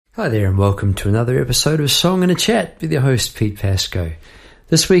Hi there and welcome to another episode of Song and a Chat with your host Pete Pascoe.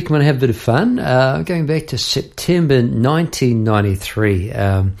 This week I'm going to have a bit of fun. Going back to September 1993.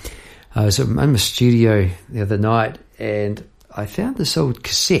 I was in my studio the other night and I found this old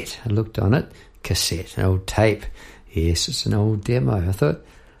cassette. I looked on it. Cassette, an old tape. Yes, it's an old demo. I thought,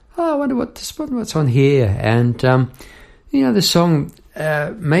 I wonder what's on here. And, the song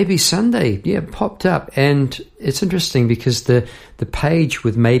Maybe Sunday, popped up. And it's interesting because the page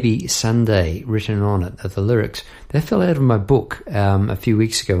with Maybe Sunday written on it, the lyrics, they fell out of my book a few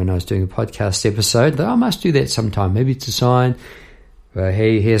weeks ago when I was doing a podcast episode. I must do that sometime. Maybe it's a sign. Well,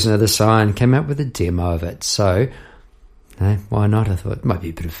 hey, here's another sign. Came out with a demo of it. So, why not? I thought it might be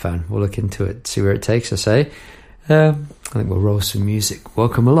a bit of fun. We'll look into it, see where it takes us, I think we'll roll some music.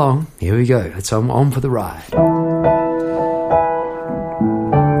 Welcome along. Here we go. It's on for the ride.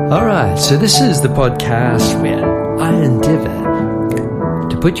 All right, so this is the podcast where I endeavour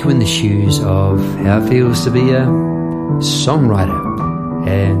to put you in the shoes of how it feels to be a songwriter.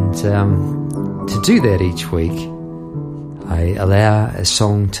 And to do that each week, I allow a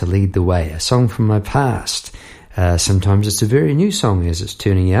song to lead the way, a song from my past. Sometimes it's a very new song as it's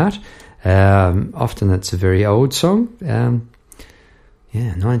turning out. Often it's a very old song.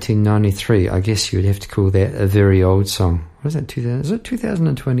 1993. I guess you would have to call that a very old song. What is that, 2000? Is it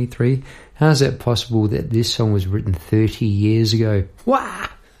 2023? How is that possible that this song was written 30 years ago? Wow!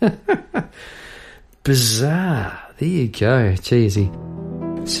 Bizarre. There you go. Geez, he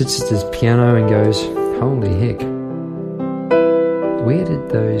sits at his piano and goes, holy heck. Where did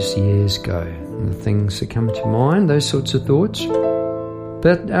those years go? And the things that come to mind, those sorts of thoughts.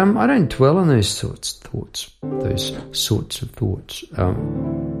 But I don't dwell on those sorts of thoughts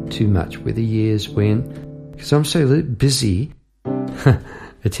too much, where the years went. Because I'm so busy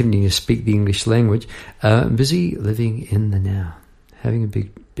attempting to speak the English language, busy living in the now, having a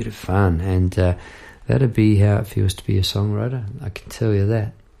big bit of fun, and that'd be how it feels to be a songwriter, I can tell you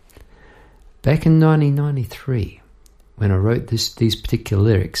that. Back in 1993, when I wrote these particular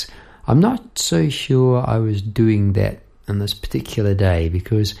lyrics, I'm not so sure I was doing that on this particular day,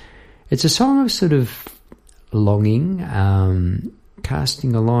 because it's a song of sort of longing,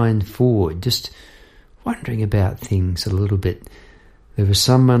 casting a line forward, just wondering about things a little bit. There was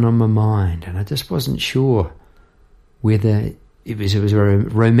someone on my mind, and I just wasn't sure whether it was a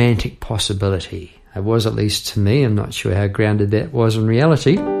romantic possibility. It was, at least to me. I'm not sure how grounded that was in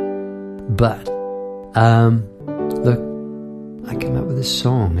reality. But, look, I come up with this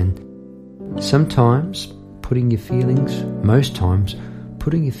song, and sometimes most times,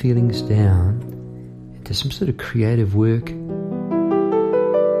 putting your feelings down into some sort of creative work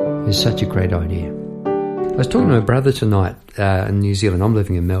is such a great idea. I was talking to my brother tonight in New Zealand. I'm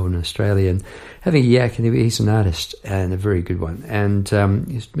living in Melbourne, Australia, and having a yak, and he's an artist, and a very good one. And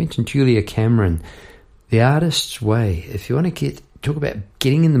he's mentioned Julia Cameron, The Artist's Way. If you want to talk about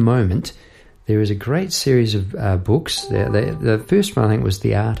getting in the moment, there is a great series of books. The first one, I think, was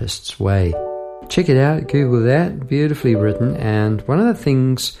The Artist's Way. Check it out, Google that, beautifully written. And one of the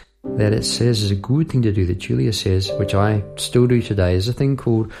things that it says is a good thing to do, that Julia says, which I still do today, is a thing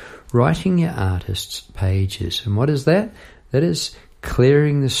called writing your artist's pages. And what is that? That is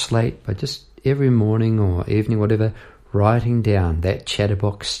clearing the slate by just every morning or evening, whatever, writing down that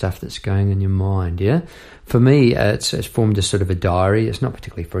chatterbox stuff that's going in your mind, yeah? For me, it's formed as sort of a diary. It's not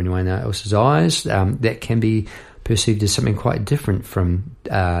particularly for anyone else's eyes. That can be perceived as something quite different from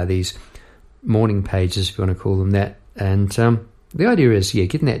these morning pages, if you want to call them that. And the idea is,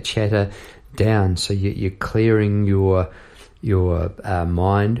 getting that chatter down, so you're clearing your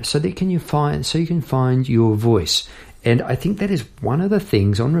mind, so you can find your voice. And I think that is one of the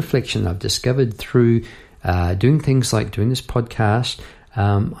things, on reflection, I've discovered through doing things like doing this podcast.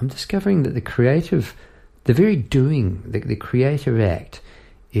 I'm discovering that the creative act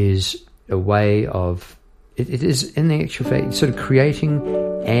is a way of it is, in the actual fact, sort of creating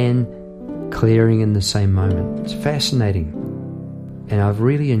and clearing in the same moment. It's fascinating, and I've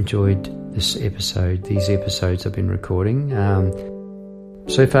really enjoyed these episodes I've been recording.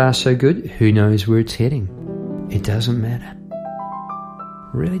 So far so good. Who knows where it's heading? It doesn't matter.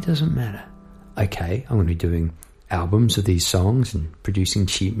 Really doesn't matter. Okay, I'm going to be doing albums of these songs and producing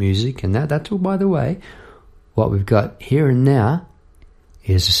cheap music, and that's all by the way. What we've got here and now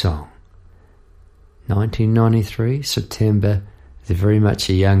is a song. 1993, September. They're very much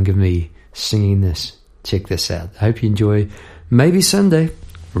a younger me singing this. Check this out. I hope you enjoy Maybe Sunday.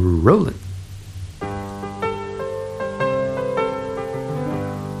 Rolling.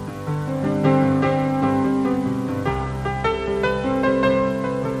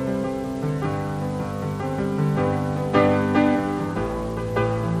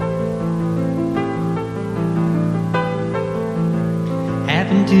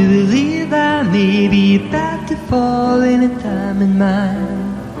 happen to believe I may be about to fall in a diamond mine.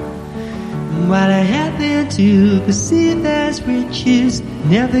 And what I happen to perceive as riches,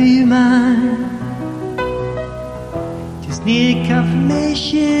 never you mind. Just need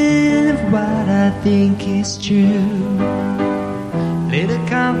confirmation of what I think is true. Little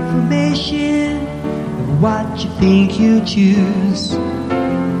confirmation of what you think you choose.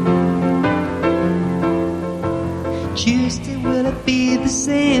 Tuesday, will it be the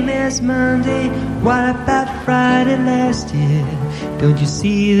same as Monday? What about Friday last year? Don't you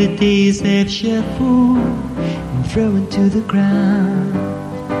see the days have shuffled and thrown to the ground?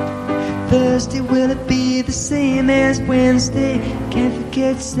 Thursday, will it be the same as Wednesday? Can't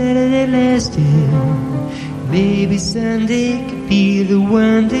forget Saturday last year. Maybe Sunday could be the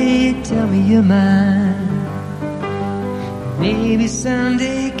one day. Tell me you're mine. Maybe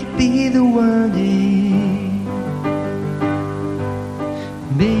Sunday could be the one day.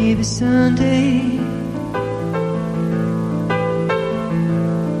 Maybe Sunday.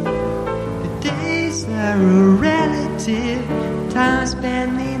 The days are a relative. Time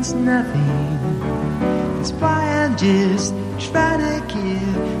spent means nothing. That's why I'm just trying to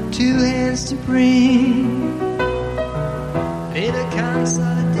give two hands to bring. Little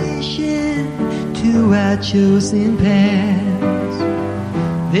consolidation to our chosen paths.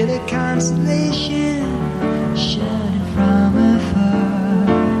 Little consolation shining from afar.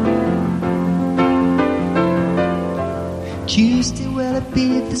 Tuesday, will it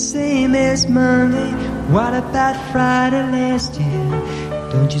be the same as Monday? What about Friday last year?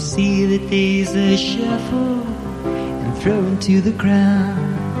 Don't you see the days are shuffled and thrown to the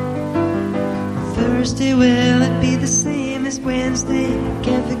ground? Thursday, will it be the same as Wednesday?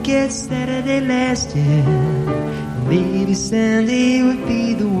 Can't forget Saturday last year. Maybe Sunday would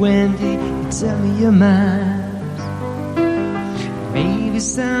be the one day you tell me you're mine. Maybe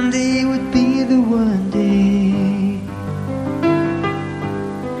Sunday would be the one day.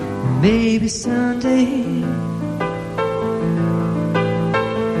 Maybe Sunday.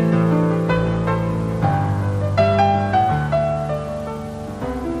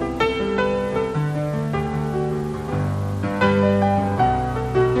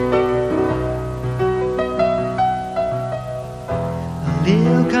 A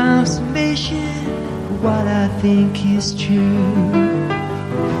little consummation for what I think is true.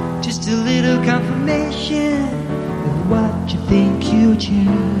 Just a little confirmation of what you think you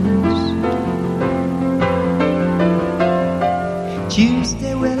choose.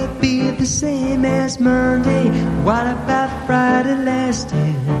 Tuesday, will it be the same as Monday? What about Friday last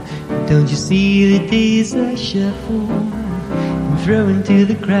year? Don't you see the days are shuffled and thrown to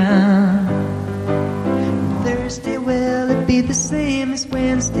the ground? Thursday, will it be the same as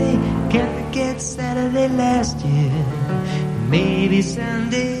Wednesday? Can't forget Saturday last year. Maybe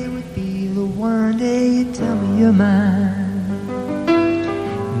Sunday would be the one day you tell me you're mine.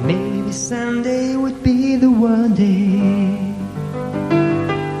 Maybe Sunday would be the one day.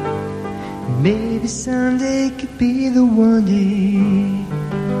 Maybe Sunday could be the one day.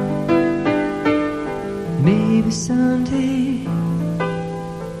 Maybe Sunday.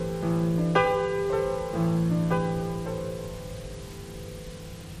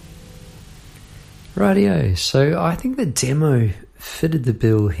 Rightio, so I think the demo fitted the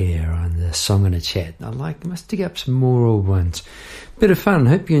bill here on the Song and a Chat. I must dig up some more old ones. Bit of fun.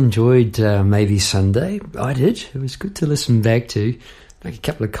 Hope you enjoyed Maybe Sunday. I did. It was good to listen back to. Like a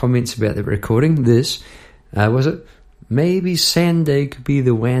couple of comments about the recording. This, was it? Maybe Sunday could be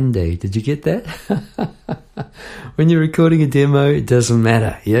the one day. Did you get that? When you're recording a demo, it doesn't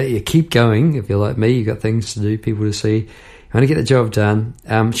matter. Yeah, you keep going. If you're like me, you've got things to do, people to see. You want to get the job done.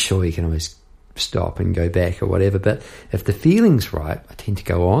 Sure, you can always stop and go back or whatever. But if the feeling's right, I tend to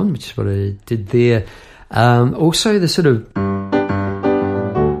go on, which is what I did there. Also, the sort of...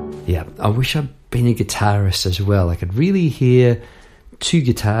 Yeah, I wish I'd been a guitarist as well. I could really hear two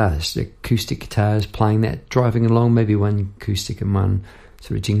guitars, acoustic guitars playing that, driving along, maybe one acoustic and one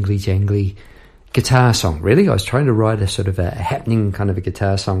sort of jingly jangly guitar song. Really, I was trying to write a sort of a happening kind of a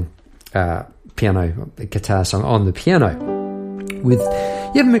guitar song, a guitar song on the piano with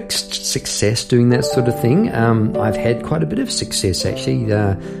mixed success doing that sort of thing. I've had quite a bit of success actually.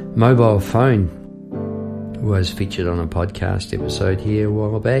 Mobile Phone was featured on a podcast episode here a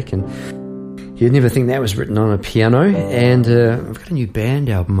while back, and you'd never think that was written on a piano. And I've got a new band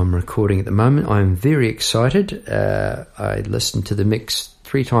album I'm recording at the moment. I'm very excited. I listened to the mix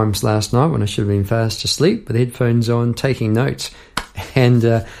 3 times last night when I should have been fast asleep with headphones on, taking notes. And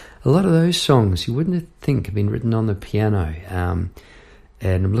a lot of those songs you wouldn't think have been written on the piano.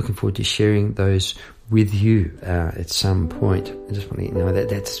 And I'm looking forward to sharing those with you at some point. I just want to let you know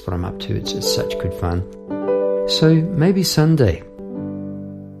that's what I'm up to. It's such good fun. So maybe Sunday.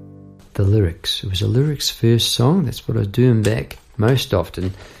 The lyrics. It was a lyrics first song. That's what I was doing back most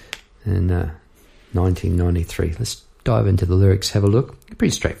often in 1993. Let's dive into the lyrics, have a look.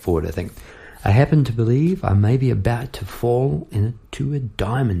 Pretty straightforward, I think. I happen to believe I may be about to fall into a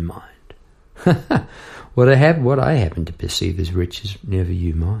diamond mine. What I happen to perceive as rich is never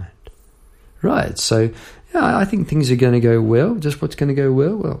you mind. Right, so yeah, I think things are going to go well. Just what's going to go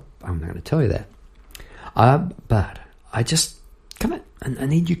well? Well, I'm not going to tell you that. But I just, come on, I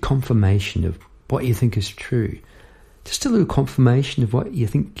need your confirmation of what you think is true. Just a little confirmation of what you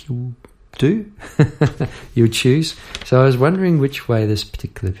think you'll do, you'll choose. So I was wondering which way this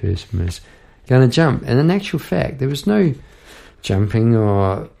particular person was going to jump. And in actual fact, there was no jumping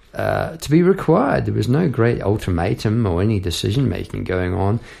or to be required. There was no great ultimatum or any decision-making going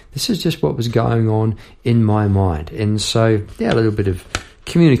on. This is just what was going on in my mind. And so, yeah, a little bit of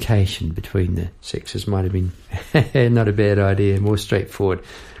communication between the sexes might have been not a bad idea, more straightforward.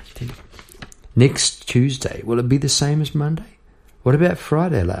 Next Tuesday, will it be the same as Monday? What about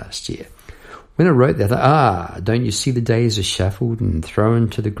Friday last year? When I wrote that, I thought, don't you see the days are shuffled and thrown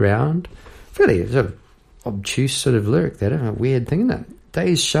to the ground? Really, it's an obtuse sort of lyric, that, a weird thing, isn't it?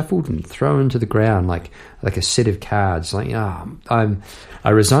 Days shuffled and thrown to the ground like a set of cards. Like, I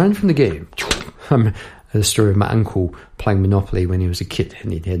resigned from the game. The story of my uncle playing Monopoly when he was a kid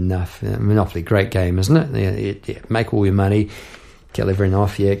and he'd had enough. Monopoly, great game, isn't it? Yeah, make all your money, kill everyone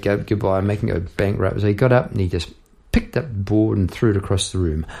off, go goodbye, make him go bankrupt. So he got up and he just picked up the board and threw it across the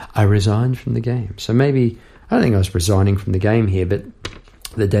room. I resigned from the game. So maybe, I don't think I was resigning from the game here, but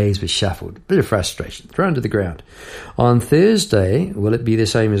the days were shuffled. Bit of frustration, thrown to the ground. On Thursday, will it be the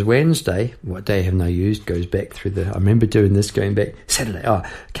same as Wednesday? What day haven't I used? Goes back through I remember doing this going back. Saturday.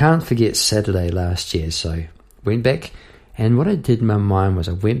 Can't forget Saturday last year. So went back, and what I did in my mind was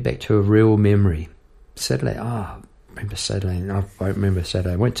I went back to a real memory. Saturday. Remember Saturday. I won't remember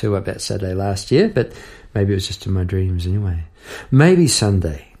Saturday. I went to about Saturday last year, but maybe it was just in my dreams anyway. Maybe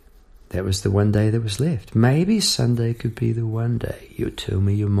Sunday. That was the one day that was left. Maybe Sunday could be the one day you'll tell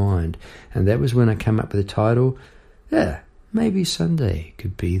me your mind. And that was when I came up with the title, maybe Sunday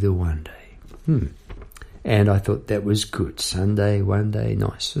could be the one day. And I thought that was good. Sunday, one day,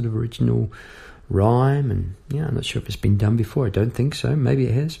 nice sort of original rhyme. And I'm not sure if it's been done before. I don't think so. Maybe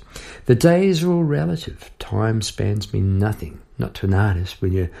it has. The days are all relative. Time spans mean nothing. Not to an artist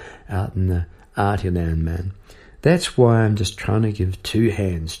when you're out in the arty land, man. That's why I'm just trying to give two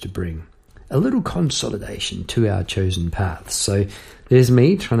hands to bring a little consolidation to our chosen paths. So there's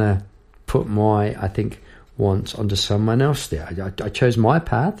me trying to put my, I think, wants onto someone else there. I chose my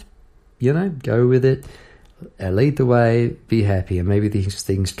path, go with it, lead the way, be happy, and maybe these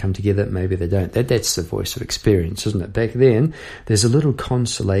things come together, maybe they don't. That's the voice of experience, isn't it? Back then, there's a little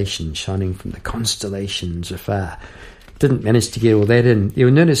consolation shining from the constellations afar. Didn't manage to get all that in.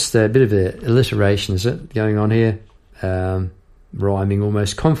 You'll notice a bit of an alliteration, is it, going on here? Rhyming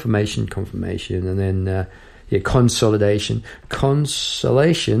almost. Confirmation, and then consolidation.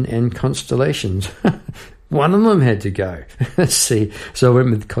 Consolation and constellations. One of them had to go. Let's see. So I went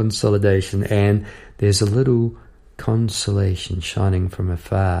with consolidation, and there's a little consolation shining from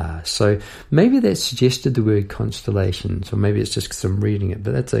afar. So maybe that suggested the word constellations, or maybe it's just because I'm reading it,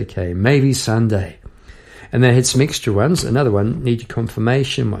 but that's okay. Maybe Sunday. And they had some extra ones. Another one, need your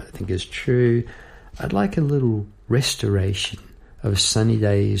confirmation, what I think is true. I'd like a little restoration of sunny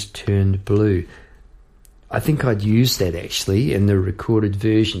days turned blue. I think I'd use that actually in the recorded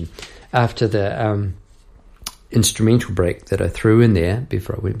version. After the instrumental break that I threw in there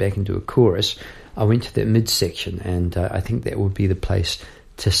before I went back into a chorus, I went to that midsection, and I think that would be the place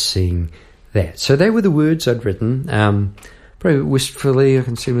to sing that. So they were the words I'd written. Probably wistfully, I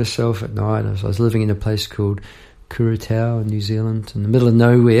can see myself at night. I was living in a place called Kuratau in New Zealand, in the middle of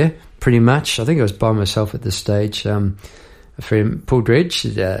nowhere, pretty much. I think I was by myself at this stage. A friend, Paul Dredge,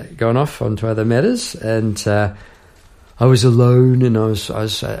 had gone off onto other matters, and I was alone, and I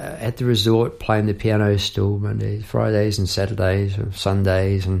was at the resort playing the piano still Mondays, Fridays and Saturdays and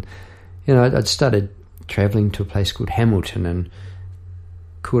Sundays, and I'd started travelling to a place called Hamilton and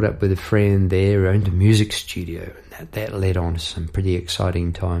caught up with a friend there who owned a music studio, and that led on to some pretty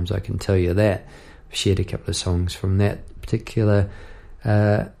exciting times, I can tell you that. I've shared a couple of songs from that particular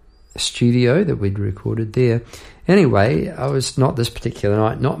studio that we'd recorded there. Anyway, I was not this particular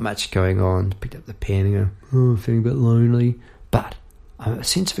night, not much going on. Picked up the pen and feeling a bit lonely, but a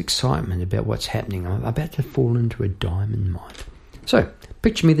sense of excitement about what's happening. I'm about to fall into a diamond mine. So,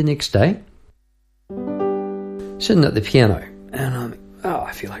 picture me the next day, sitting at the piano, and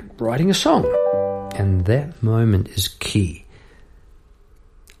I feel like writing a song. And that moment is key.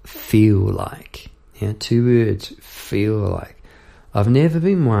 Feel like. Yeah, 2 words, feel like. I've never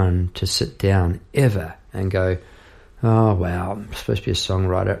been one to sit down ever and go, oh, wow, I'm supposed to be a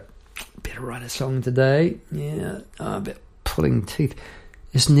songwriter. Better write a song today. Yeah, a bit pulling teeth.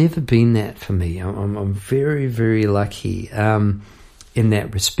 It's never been that for me. I'm very, very lucky in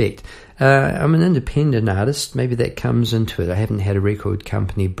that respect. I'm an independent artist. Maybe that comes into it. I haven't had a record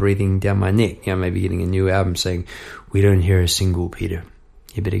company breathing down my neck. Maybe getting a new album saying, we don't hear a single, Peter.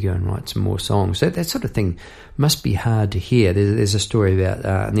 You better go and write some more songs. That sort of thing must be hard to hear. There's a story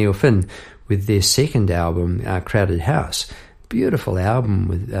about Neil Finn with their second album, Crowded House. Beautiful album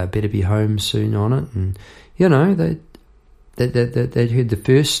with Better Be Home Soon on it. And, they'd heard the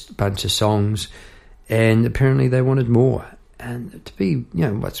first bunch of songs and apparently they wanted more. And to be,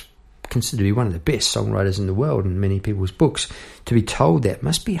 what's considered to be one of the best songwriters in the world in many people's books, to be told that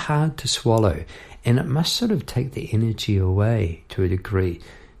must be hard to swallow. And it must sort of take the energy away to a degree.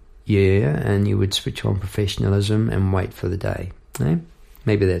 Yeah, and you would switch on professionalism and wait for the day. Eh?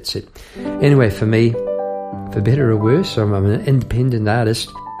 Maybe that's it. Anyway, for me, for better or worse, I'm an independent artist.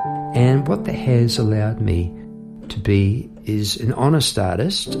 And what that has allowed me to be is an honest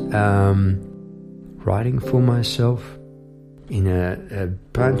artist, writing for myself in a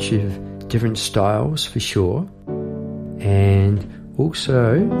bunch of different styles for sure. And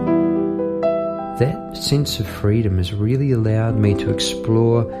also, that sense of freedom has really allowed me to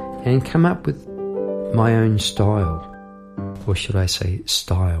explore and come up with my own style, or should I say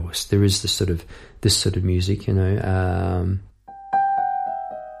styles. There is this sort of music,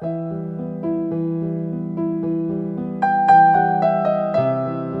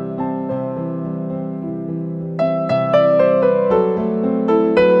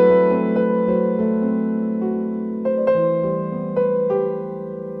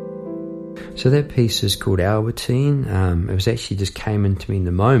 So that piece is called Albertine. It was actually just came into me in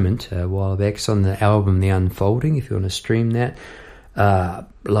the moment a while back. It's on the album The Unfolding, if you want to stream that. I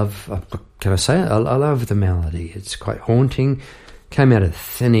love the melody. It's quite haunting. Came out of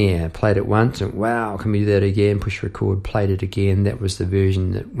thin air, played it once, and wow, can we do that again? Push record, played it again. That was the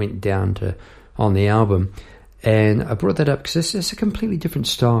version that went down to on the album. And I brought that up because it's a completely different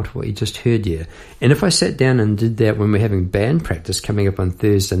style to what you just heard here. And if I sat down and did that when we're having band practice coming up on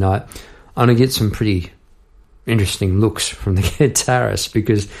Thursday night, I'm going to get some pretty interesting looks from the guitarist,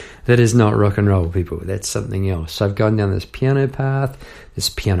 because that is not rock and roll, people. That's something else. So I've gone down this piano path, this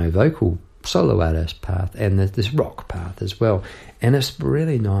piano vocal solo artist path, and this rock path as well. And it's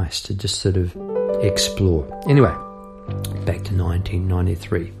really nice to just sort of explore. Anyway, back to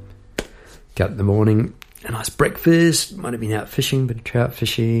 1993. Got up in the morning, a nice breakfast. Might have been out fishing, bit of trout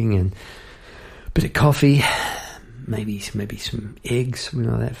fishing, and a bit of coffee. Maybe some eggs, something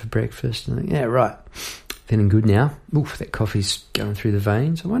like that for breakfast. And yeah, right. Feeling good now. Oof, that coffee's going through the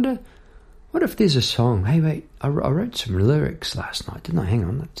veins. I wonder if there's a song. Hey, wait, I wrote some lyrics last night, didn't I? Hang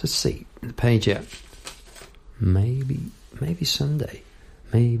on, let's just see the page out. Maybe Sunday.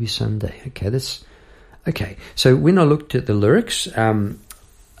 Maybe Sunday. Okay. So when I looked at the lyrics, I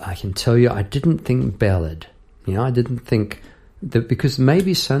can tell you I didn't think ballad. I didn't think that, because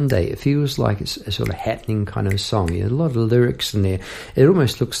Maybe Sunday, it feels like it's a sort of happening kind of song. A lot of lyrics in there. It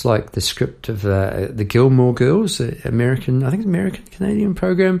almost looks like the script of the Gilmore Girls, American Canadian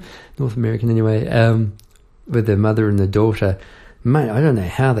program, North American anyway, with the mother and the daughter. Mate, I don't know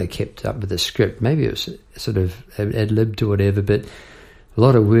how they kept up with the script. Maybe it was sort of ad-libbed or whatever, but a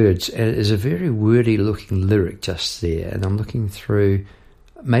lot of words. And it is a very wordy looking lyric just there. And I'm looking through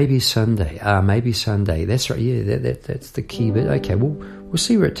Maybe Sunday. Maybe Sunday. That's right. Yeah, that's the key bit. Okay, we'll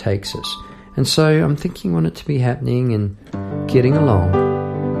see where it takes us. And so I'm thinking on it to be happening and getting along.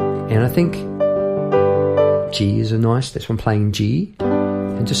 And I think G is that's when I'm playing G,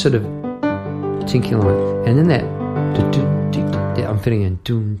 and just sort of tinking along. And then that, I'm feeling in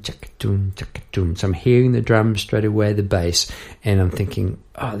doom, chaka, doom, chaka, doom. So I'm hearing the drums straight away, the bass, and I'm thinking,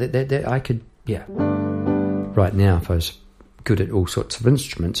 that I could, yeah. Right now, if I was good at all sorts of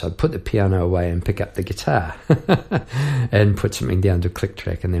instruments, I'd put the piano away and pick up the guitar and put something down to click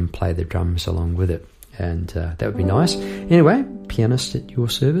track and then play the drums along with it. And that would be nice. Anyway, pianist at your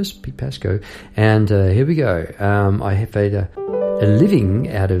service, Pete Pascoe. And here we go. I have a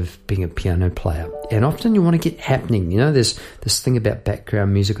living out of being a piano player. And often you want to get happening. There's this thing about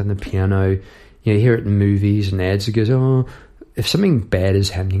background music on the piano. You hear it in movies and ads. It goes, oh, if something bad is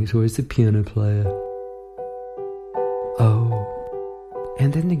happening, it's always the piano player. Oh,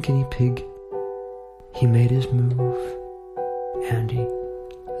 and then the guinea pig, he made his move, and he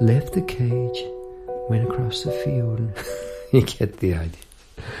left the cage, went across the field, and you get the idea.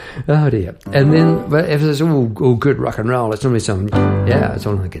 Oh dear. And then, but if it's all good rock and roll, it's normally it's on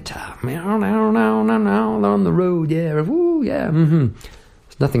the guitar. On the road, yeah. Ooh, yeah. Mm-hmm.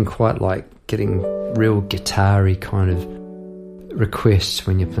 There's nothing quite like getting real guitar-y kind of requests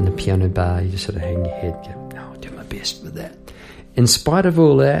when you're from the piano bar. You just sort of hang your head, go, I'll do my best with that. In spite of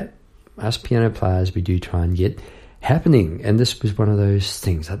all that, us piano players, we do try and get happening. And this was one of those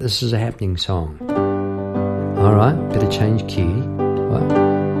things. Like, this is a happening song. All right, better change key. What?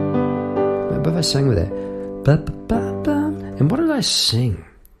 What have I sang with that? And what did I sing?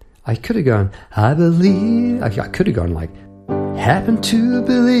 I could have gone, I believe. I could have gone like, happen to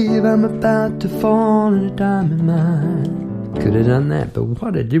believe I'm about to fall in a diamond mine. Could have done that, but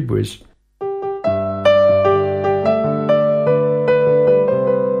what I did was,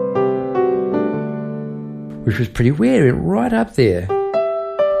 which was pretty weird, it went right up there.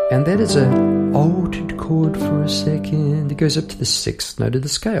 And that is a altered chord for a second. It goes up to the 6th note of the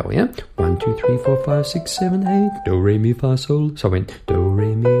scale, yeah? 1, 2, 3, 4, 5, 6, 7, 8. Do, re, mi, fa, sol. So I went do,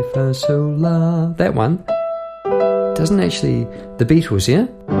 re, mi, fa, sol, la. That one doesn't actually, the Beatles, yeah?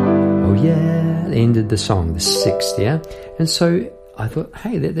 Oh yeah, it ended the song, the 6th, yeah? And so I thought,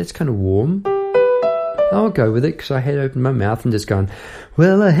 hey, that's kind of warm. I'll go with it, because I had opened my mouth and just gone,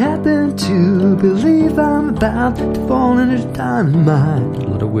 well, I happen to believe I'm about to fall in a diamond mine. A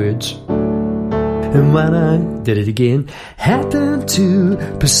lot of words. And when I did it again, happen to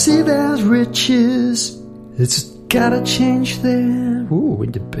perceive as riches, it's gotta change there. Ooh,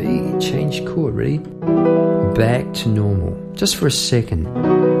 into B, change chord, ready? Back to normal. Just for a second.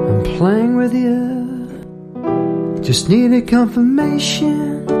 I'm playing with you. Just need a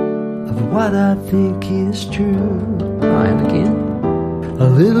confirmation of what I think is true. And again. A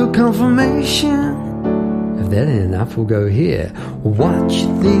little confirmation. If that ain't enough, we'll go here. What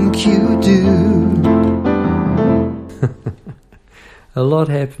you think you do? A lot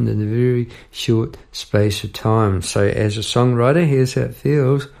happened in a very short space of time. So as a songwriter, here's how it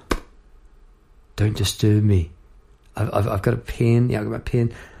feels. Don't disturb me. I've got a pen. Yeah, I've got my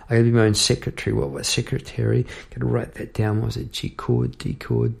pen. I got to be my own secretary. What secretary? Got to write that down. What was it? G chord, D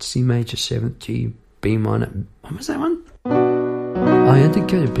chord, C major 7th, G, B minor. What was that one? I had to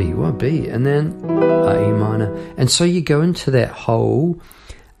go to B. What B? And then E minor. And so you go into that whole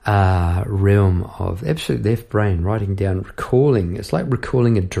realm of absolute left brain, writing down, recalling. It's like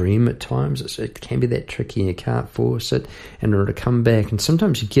recalling a dream at times. It can be that tricky and you can't force it in order to come back. And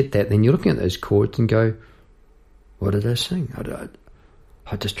sometimes you get that, then you're looking at those chords and go, what did I sing?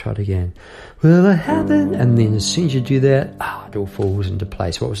 I'll just try it again. Well, I haven't. And then as soon as you do that, it all falls into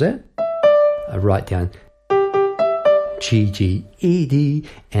place. What was that? I write down G, G, E, D,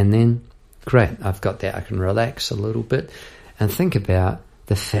 and then, great, I've got that. I can relax a little bit and think about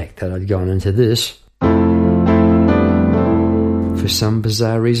the fact that I'd gone into this for some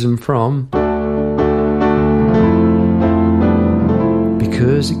bizarre reason because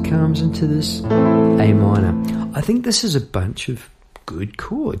it comes into this A minor. I think this is a bunch of good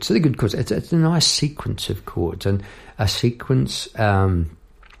chords. They're good chords. It's a nice sequence of chords, and a sequence.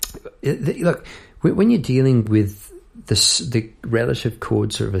 Look, when you're dealing with the relative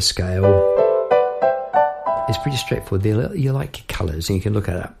chords of a scale, it's pretty straightforward. You like colours, and you can look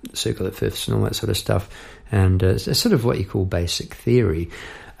at it, circle of fifths and all that sort of stuff, and it's sort of what you call basic theory.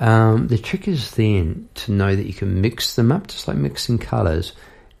 The trick is then to know that you can mix them up, just like mixing colours.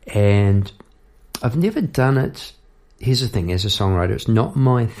 And I've never done it. Here's the thing, as a songwriter, it's not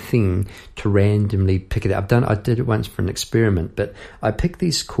my thing to randomly pick it up. I did it once for an experiment, but I pick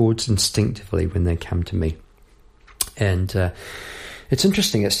these chords instinctively when they come to me. And it's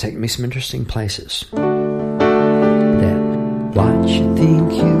interesting. It's taken me some interesting places. That what you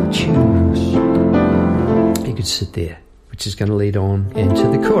think you choose. You could sit there, which is going to lead on into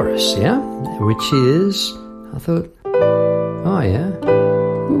the chorus, yeah? Which is, I thought, oh yeah,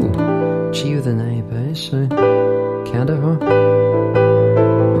 ooh, G with an A bass, so counter, huh?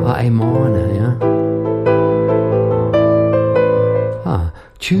 A minor, yeah?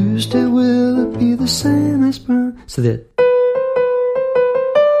 Tuesday will it be the same as mine? So that,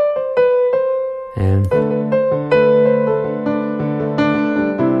 and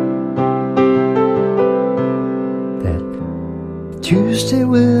that Tuesday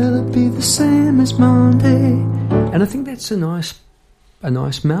will it be the same as Monday? And I think that's a nice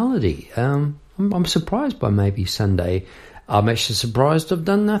melody. I'm surprised by maybe Sunday. I'm actually surprised I've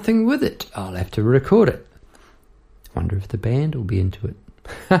done nothing with it. I'll have to record it. Wonder if the band will be into it.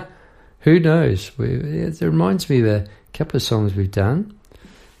 Who knows? It reminds me of a couple of songs we've done.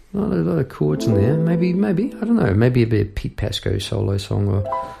 A lot of chords in there. Maybe, I don't know. Maybe it'll be a Pete Pasco solo song, or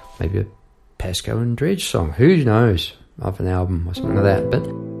maybe a Pasco and Dredge song. Who knows? Of an album or something like that. But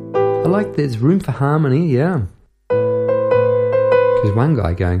I like there's room for harmony, yeah. There's one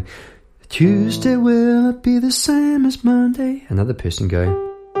guy going, Tuesday will it be the same as Monday? Another person going,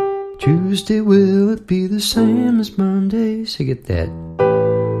 Tuesday will it be the same as Monday? So you get that.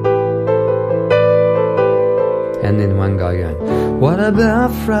 And then one guy going, what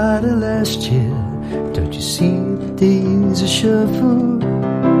about Friday last year? Don't you see the days are shuffled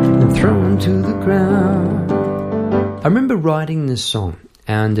and thrown to the ground? I remember writing this song,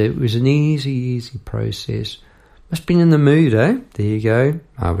 and it was an easy process. Must have been in the mood, eh? There you go.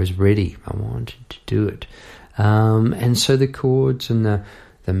 I was ready. I wanted to do it. And so the chords and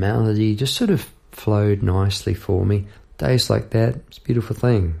the melody just sort of flowed nicely for me. Days like that, it's a beautiful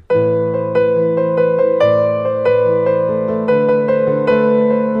thing.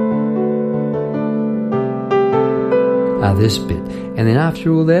 This bit. And then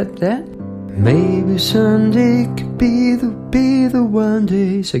after all that, maybe Sunday could be the one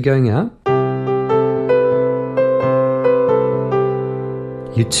day. So going up.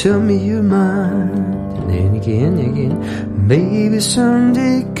 You tell me you're mine. And then again. Maybe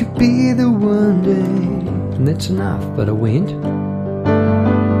Sunday could be the one day. And that's enough, but I went.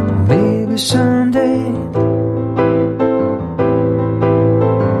 Maybe Sunday.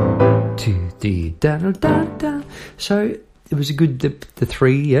 2, 3, da da da da. So it was a good, the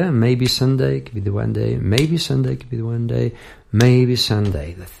three, yeah. Maybe Sunday could be the one day. Maybe Sunday could be the one day. Maybe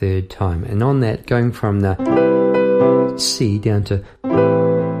Sunday, the third time. And on that, going from the C down to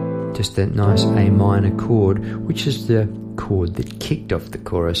just that nice A minor chord, which is the chord that kicked off the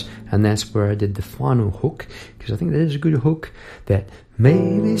chorus. And that's where I did the final hook, because I think that is a good hook. That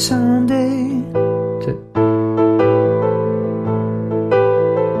maybe Sunday. So,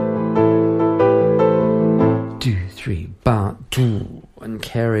 2, 3, ba, 2, and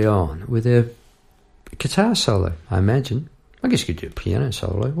carry on with a guitar solo, I imagine. I guess you could do a piano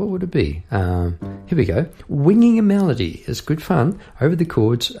solo. What would it be? Here we go. Winging a melody is good fun over the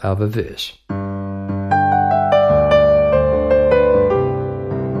chords of a verse.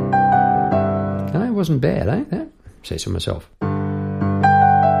 No, it wasn't bad, eh? That? Say so myself.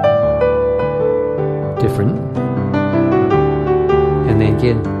 Different. And then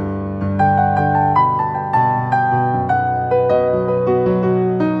again.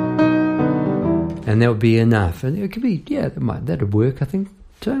 And that would be enough. And it could be, yeah, that'd work, I think.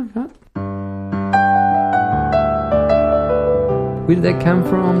 So, huh? Where did that come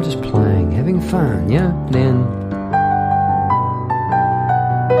from? Just playing, having fun, yeah? And then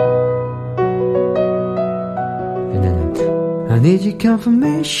I need your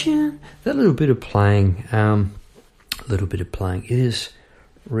confirmation. That little bit of playing, it is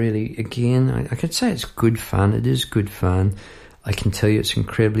really, again, I could say it's good fun. It is good fun. I can tell you it's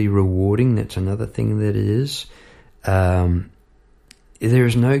incredibly rewarding. That's another thing that it is. There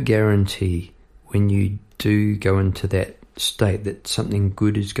is no guarantee when you do go into that state that something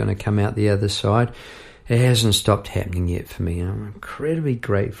good is going to come out the other side. It hasn't stopped happening yet for me. I'm incredibly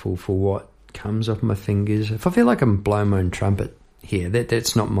grateful for what comes off my fingers. If I feel like I'm blowing my own trumpet here,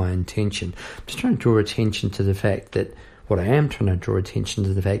 that's not my intention. I'm just trying to draw attention to the fact that what I am trying to draw attention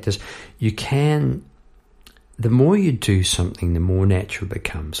to the fact is you can... The more you do something, the more natural it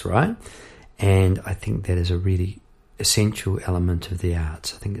becomes, right? And I think that is a really essential element of the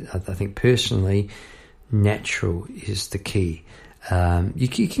arts. I think personally, natural is the key.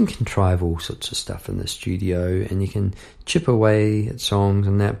 You can contrive all sorts of stuff in the studio, and you can chip away at songs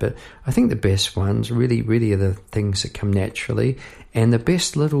and that. But I think the best ones really are the things that come naturally, and the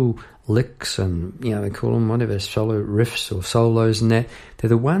best little licks and, they call them whatever, solo riffs or solos and that, they're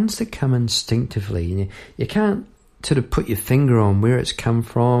the ones that come instinctively. And you can't sort of put your finger on where it's come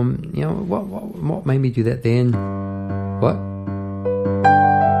from. What made me do that then? What?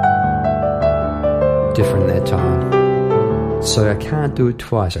 Different that time. So I can't do it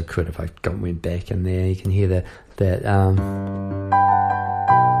twice. I could if I went back in there. You can hear that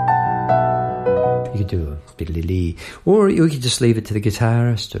you could do a biddly, or you could just leave it to the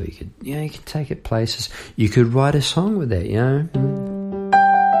guitarist, or you could take it places. You could write a song with that,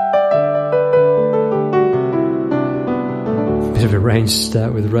 Bit of a range to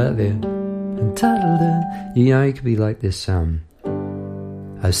start with right there. You could be like this. I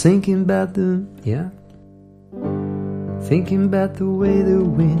was thinking about thinking about the way the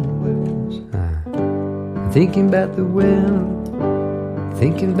wind whistles. Thinking about the wind.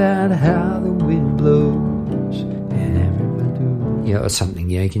 Thinking about how the wind blows, and everyone do, or something.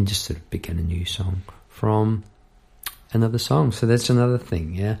 You can just sort of begin a new song from another song. So that's another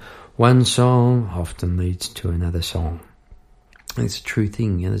thing. One song often leads to another song. It's a true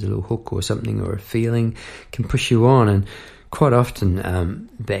thing. There's a little hook or something or a feeling can push you on, and quite often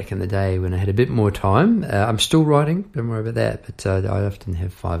back in the day when I had a bit more time, I'm still writing, don't worry about that, but I often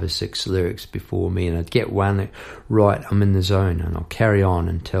have 5 or 6 lyrics before me, and I'd get one right, I'm in the zone, and I'll carry on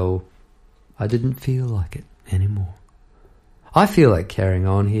until I didn't feel like it anymore. I feel like carrying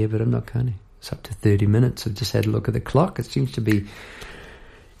on here, but I'm not going to. It's up to 30 minutes. I've just had a look at the clock. It seems to be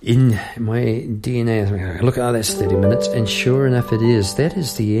in my DNA. Look, that's 30 minutes, and sure enough it is. That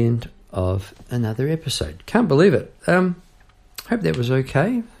is the end of another episode. Can't believe it. Hope that was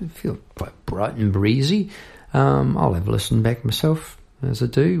okay. I feel quite bright and breezy. I'll have a listen back myself as I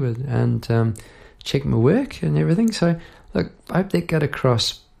do, and check my work and everything. So look, I hope that got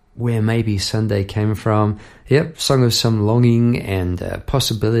across where maybe Sunday came from. Yep, song of some longing and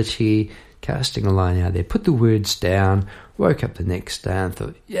possibility, casting a line out there, put the words down, woke up the next day and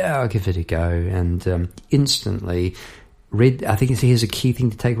thought, yeah, I'll give it a go, and instantly read. I think here's a key thing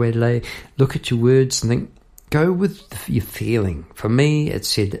to take away today. Look at your words and think, go with your feeling. For me, it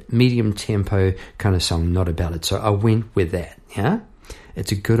said medium tempo kind of song, not a ballad, so I went with that. Yeah,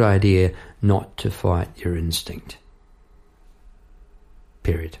 it's a good idea not to fight your instinct.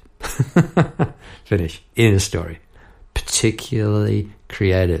 Period. Finish. End of story. Particularly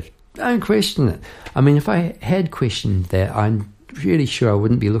creative. Don't question it. I mean, if I had questioned that, I'm really sure I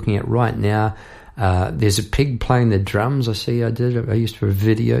wouldn't be looking at right now. There's a pig playing the drums. I used to have a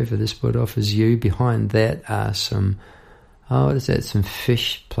video for This What Offers You. Behind that are some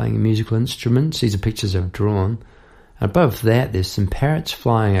fish playing musical instruments. These are pictures I've drawn. Above that, there's some parrots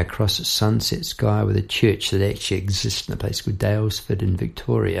flying across a sunset sky with a church that actually exists in a place called Dalesford in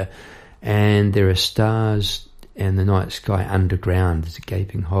Victoria. And there are stars and the night sky underground. There's a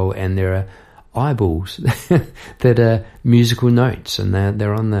gaping hole, and there are eyeballs that are musical notes, and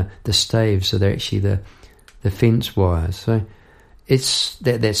they're on the staves, so they're actually the fence wires. So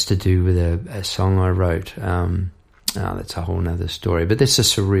that's to do with a song I wrote. That's a whole nother story, but that's a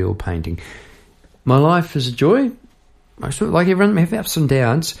surreal painting. My life is a joy. Like everyone, may have ups and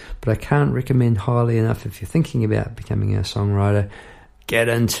downs, but I can't recommend highly enough, if you're thinking about becoming a songwriter, get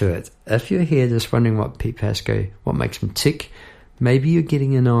into it. If you're here just wondering what makes him tick, maybe you're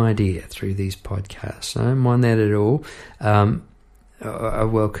getting an idea through these podcasts. I don't mind that at all. I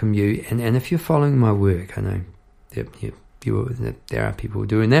welcome you. And if you're following my work, I know there are people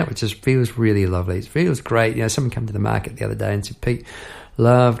doing that, which just feels really lovely. It feels great. You know, someone came to the market the other day and said, Pete,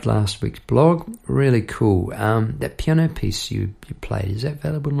 loved last week's blog. Really cool. That piano piece you played, is that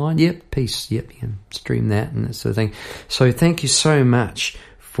available online? Yep, piece. Yep, you can stream that and that sort of thing. So thank you so much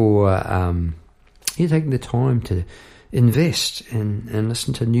for you taking the time to invest and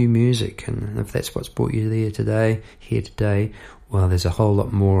listen to new music. And if that's what's brought you here today, well, there's a whole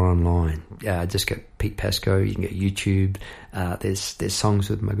lot more online. Just go Pete Pascoe. You can get YouTube. There's songs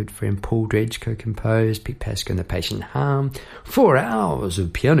with my good friend Paul Dredge co-composed. Pete Pascoe and the Patient Harm. 4 hours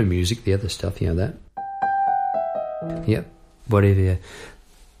of piano music. The other stuff, you know that. Yep, whatever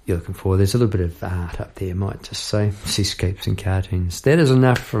you're looking for. There's a little bit of art up there, might just say. Seascapes and cartoons. That is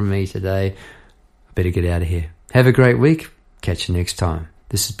enough from me today. I better get out of here. Have a great week. Catch you next time.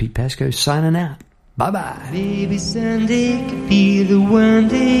 This is Pete Pascoe signing out. Bye-bye. Maybe Sunday could be the one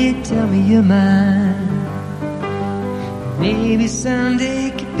day, tell me you're mine. Maybe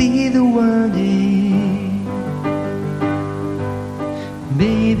Sunday could be the one day.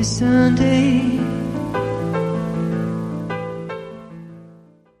 Maybe Sunday